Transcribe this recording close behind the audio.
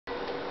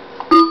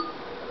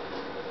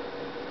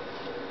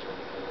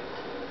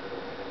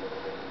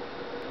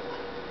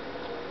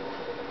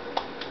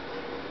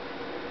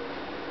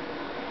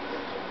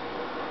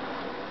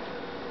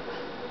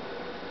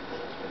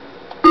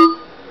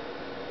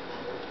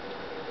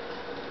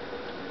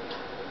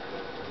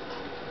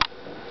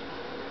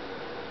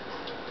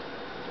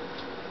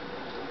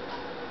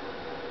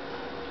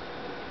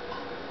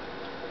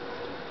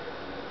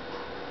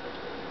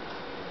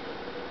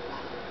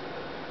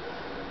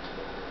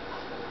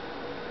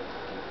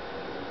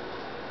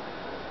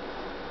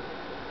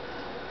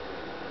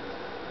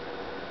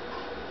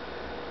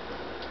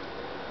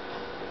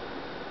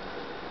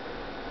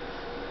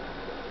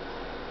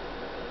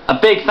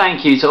big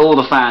thank you to all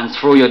the fans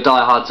for all your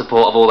die-hard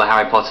support of all the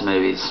Harry Potter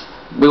movies.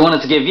 We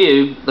wanted to give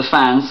you, the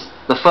fans,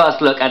 the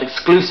first look at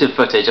exclusive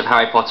footage of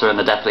Harry Potter and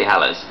the Deathly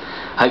Hallows.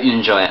 Hope you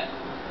enjoy it.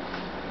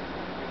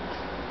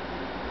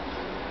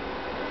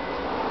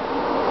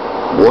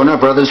 Warner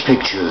Brothers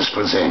Pictures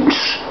presents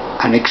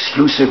an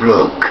exclusive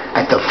look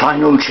at the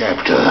final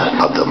chapter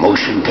of the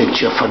motion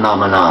picture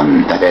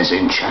phenomenon that has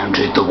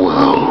enchanted the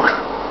world.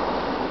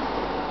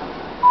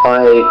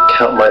 I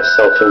count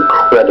myself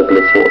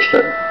incredibly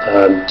fortunate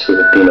to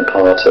have been a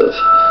part of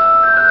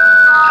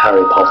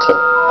Harry Potter.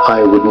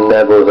 I would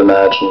never have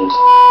imagined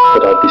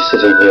that I'd be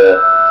sitting here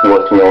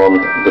working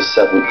on the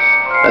 7th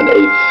and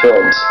 8th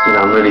films. You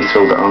know, I'm really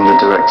thrilled that I'm the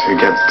director who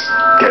gets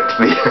to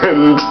the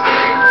end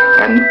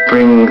and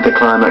bring the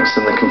climax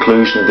and the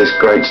conclusion of this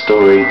great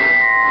story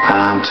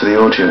to the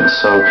audience.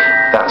 So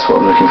that's what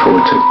I'm looking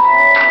forward to.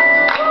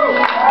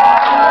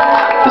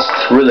 It's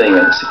thrilling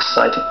and it's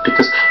exciting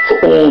because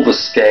for all the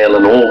scale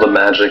and all the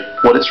magic,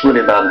 what it's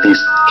really about are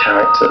these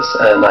characters,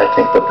 and I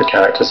think that the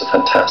characters are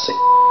fantastic.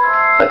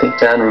 I think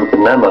Dan, Rupert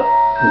and Emma,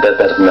 they're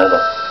better than ever.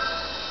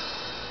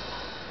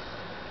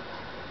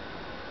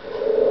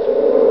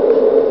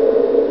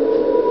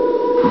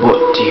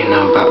 What do you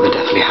know about the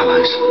Deathly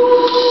Hallows?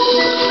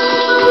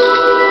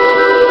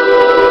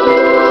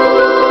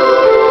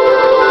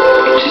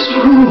 It is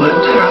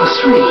rumored there are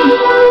 3.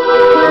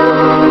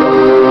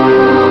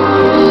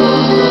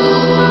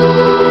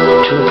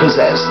 To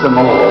possess them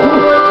all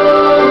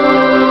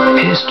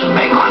is to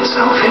make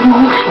oneself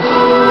immortal.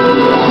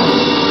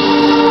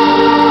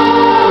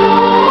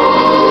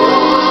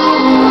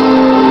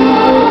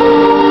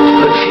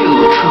 But few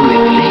truly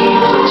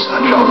believe that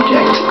such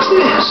objects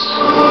exist.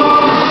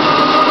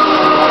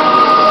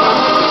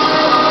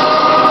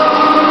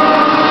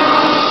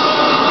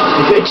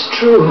 If it's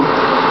true,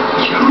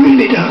 you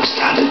really don't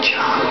stand a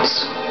chance.